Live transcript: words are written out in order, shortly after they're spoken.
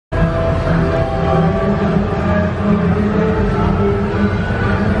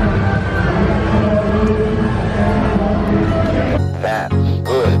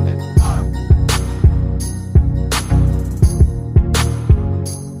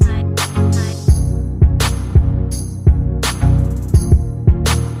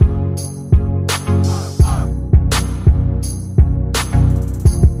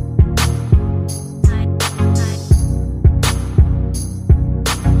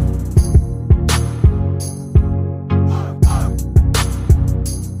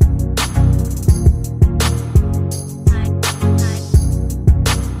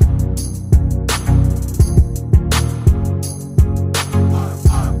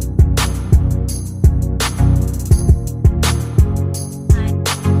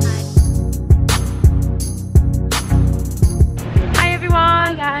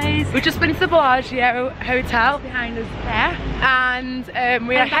We've just been to the Battalion hotel behind us there, and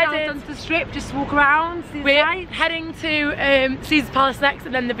we are heading onto the strip, just walk around, see the sights. Heading to Caesar's Palace next,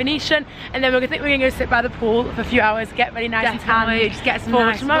 and then the Venetian, and then we're gonna go sit by the pool for a few hours, get really nice and tan, just get some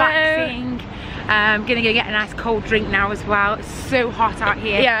nice relaxing. Gonna go get a nice cold drink now as well. It's so hot out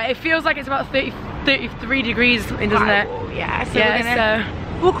here. Yeah, it feels like it's about 33 degrees, doesn't it? Yeah, so we're gonna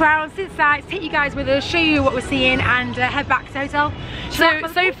walk around, see the sights, take you guys with us, show you what we're seeing, and head back to the hotel.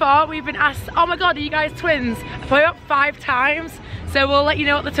 So far we've been asked, oh my god, are you guys twins? Probably up 5 times, so we'll let you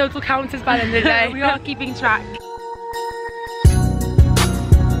know what the total count is by the end of the day. We are keeping track.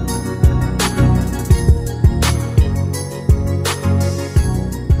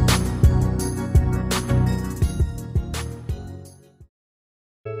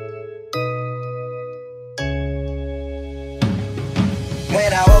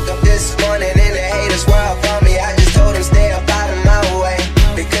 When I woke up this morning and the haters were up on me, I just told them stay up out of my way,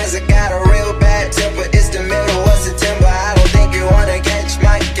 because I got a real bad temper. It's the middle of September, I don't think you wanna catch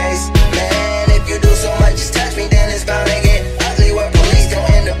my case. Man, if you do so much as touch me, then it's bound to get ugly, where police gon'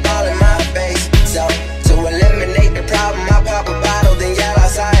 end up all in my face. So, to eliminate the problem, I pop a bottle, then yell out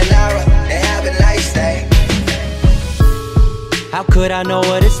sayonara and have a nice day. How could I know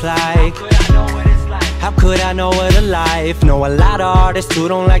what it's like? How could I know what a life? Know a lot of artists who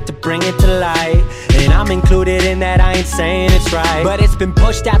don't like to bring it to light, and I'm included in that, I ain't saying it's right, but it's been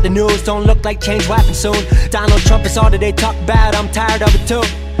pushed out the news, don't look like change will happen soon. Donald Trump is all that they talk about, I'm tired of it too.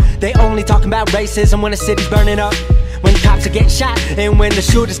 They only talking about racism when the city's burning up, when cops are getting shot, and when the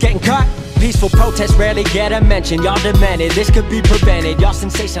shooter's getting cut. Peaceful protests rarely get a mention. Y'all demanded this could be prevented. Y'all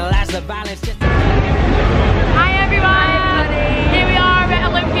sensationalize the violence just... Hi everyone! Here we are at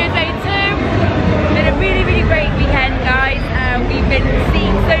Olympia Day 2. Been a really, really great weekend, guys. We've been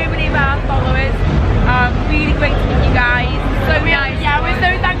seeing so many of our followers. Really great to meet you guys. So we're so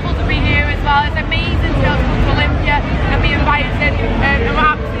thankful to be here as well. It's amazing to be able to come to Olympia and be invited, and we're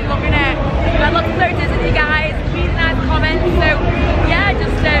absolutely loving it. I love the photos with you guys, really nice comments. So yeah,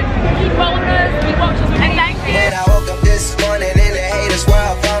 just keep following us, keep watching us, and thank you. When I woke up this morning and the haters were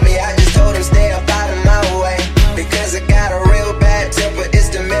up on me, I just told them stay up out of my way, because I got a real bad temper. It's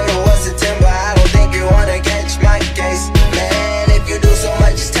the middle of September, I don't think you wanna catch my case. Man, if you do so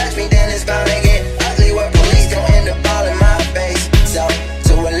much as touch me, then it's bound to get ugly, where police gon' end up all in my face. So,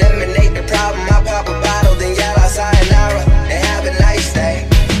 to eliminate the problem, I pop a bottle, then yell out sayonara and have a nice day.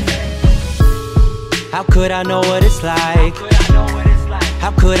 How could I know what it's like? How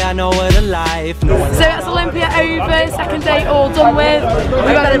could I know what a life? So that's Olympia over, second day all done with.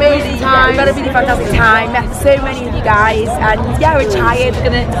 We've had an amazing time. We've had a really fantastic time, met so many of you guys, and yeah, we're tired. We're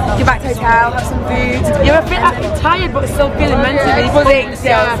gonna go back to the hotel, have some food. Yeah, we're tired but still feeling mentally buzzing.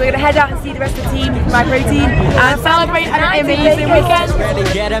 So we're gonna head out and see the rest of the team, my pro team, and celebrate an amazing weekend. Rarely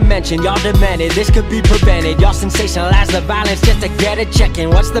get a mention, y'all demanded this could be prevented. Y'all sensationalize the violence just to get a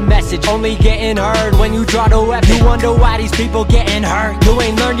check-in. What's the message? Only getting heard when you draw the weapon. You wonder why these people getting hurt. You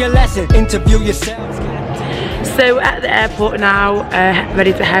ain't learned your lesson, interview yourselves. So at the airport now,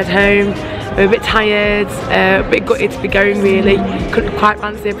 ready to head home. We're a bit tired, a bit gutted to be going really. Couldn't quite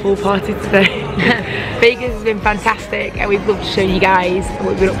fancy a pool party today. Vegas has been fantastic, and we'd love to show you guys what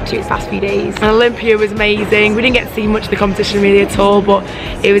we've been up to the past few days. And Olympia was amazing. We didn't get to see much of the competition really at all, but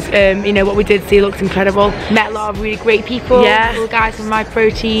it was, you know, what we did see looked incredible. Met a lot of really great people. Yeah. All guys from My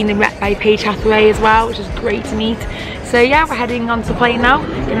Protein, and met by Paige Hathaway as well, which was great to meet. So yeah, we're heading onto the plane now.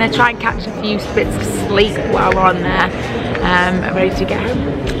 Gonna try and catch a few bits of sleep while we're on there. I'm ready to get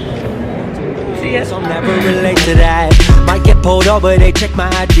home. See ya. I'll never relate to that. Might get pulled over, they check my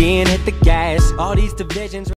ID and hit the gas. All these divisions.